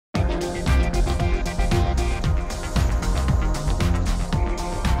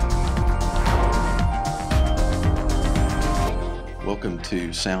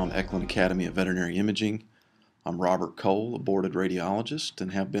to Sound Eklund Academy of Veterinary Imaging. I'm Robert Cole, a boarded radiologist,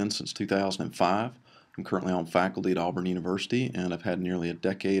 and have been since 2005. I'm currently on faculty at Auburn University, and I've had nearly a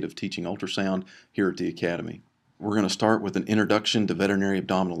decade of teaching ultrasound here at the Academy. We're going to start with an introduction to veterinary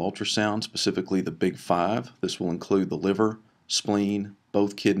abdominal ultrasound, specifically the Big Five. This will include the liver, spleen,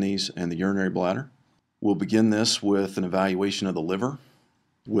 both kidneys, and the urinary bladder. We'll begin this with an evaluation of the liver.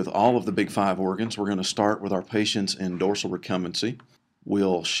 With all of the Big Five organs, we're going to start with our patients in dorsal recumbency.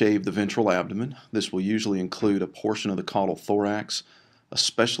 We'll shave the ventral abdomen. This will usually include a portion of the caudal thorax,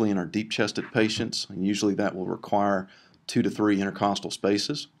 especially in our deep-chested patients, and usually that will require 2 to 3 intercostal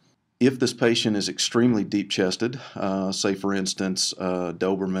spaces. If this patient is extremely deep-chested, say for instance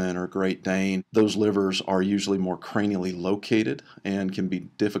Doberman or Great Dane, those livers are usually more cranially located and can be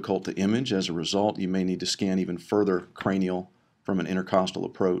difficult to image. As a result, you may need to scan even further cranial from an intercostal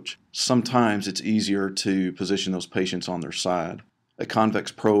approach. Sometimes it's easier to position those patients on their side. A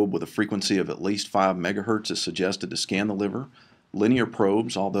convex probe with a frequency of at least 5 megahertz is suggested to scan the liver. Linear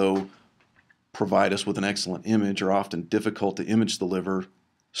probes, although provide us with an excellent image, are often difficult to image the liver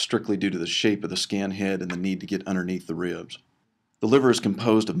strictly due to the shape of the scan head and the need to get underneath the ribs. The liver is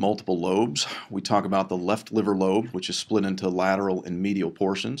composed of multiple lobes. We talk about the left liver lobe, which is split into lateral and medial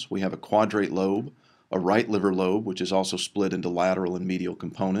portions. We have a quadrate lobe, a right liver lobe, which is also split into lateral and medial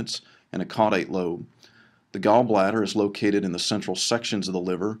components, and a caudate lobe. The gallbladder is located in the central sections of the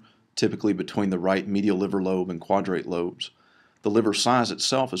liver, typically between the right medial liver lobe and quadrate lobes. The liver size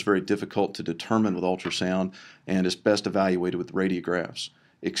itself is very difficult to determine with ultrasound and is best evaluated with radiographs.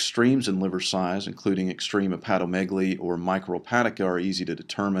 Extremes in liver size, including extreme hepatomegaly or microhepatica, are easy to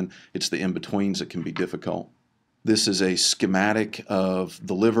determine. It's the in-betweens that can be difficult. This is a schematic of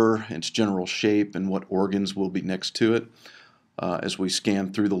the liver, its general shape, and what organs will be next to it. As we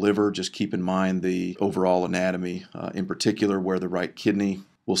scan through the liver, just keep in mind the overall anatomy, in particular where the right kidney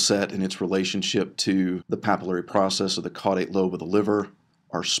will set in its relationship to the papillary process of the caudate lobe of the liver,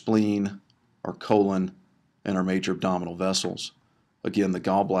 our spleen, our colon, and our major abdominal vessels. Again, the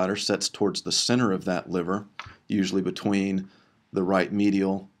gallbladder sets towards the center of that liver, usually between the right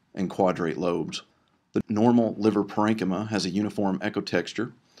medial and quadrate lobes. The normal liver parenchyma has a uniform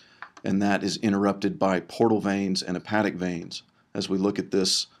echotexture, and that is interrupted by portal veins and hepatic veins. As we look at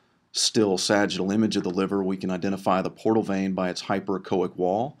this still sagittal image of the liver, we can identify the portal vein by its hyperechoic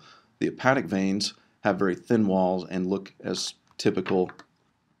wall. The hepatic veins have very thin walls and look as typical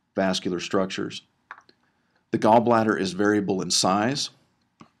vascular structures. The gallbladder is variable in size,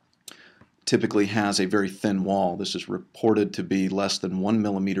 typically has a very thin wall. This is reported to be less than 1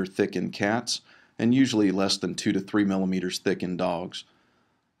 millimeter thick in cats and usually less than 2 to 3 millimeters thick in dogs.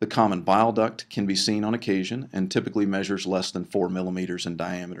 The common bile duct can be seen on occasion and typically measures less than 4 millimeters in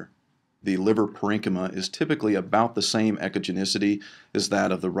diameter. The liver parenchyma is typically about the same echogenicity as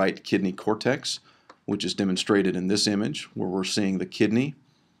that of the right kidney cortex, which is demonstrated in this image where we're seeing the kidney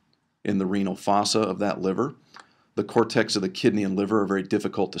in the renal fossa of that liver. The cortex of the kidney and liver are very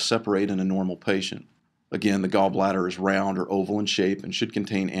difficult to separate in a normal patient. Again, the gallbladder is round or oval in shape and should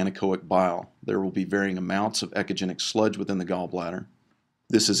contain anechoic bile. There will be varying amounts of echogenic sludge within the gallbladder.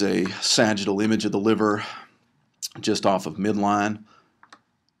 This is a sagittal image of the liver just off of midline.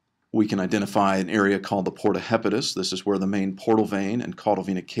 We can identify an area called the porta hepatis. This is where the main portal vein and caudal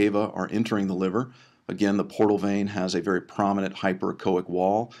vena cava are entering the liver. Again, the portal vein has a very prominent hyperechoic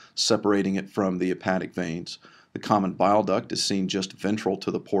wall separating it from the hepatic veins. The common bile duct is seen just ventral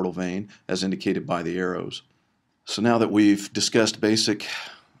to the portal vein, as indicated by the arrows. So now that we've discussed basic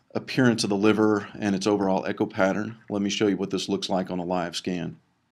appearance of the liver and its overall echo pattern, let me show you what this looks like on a live scan.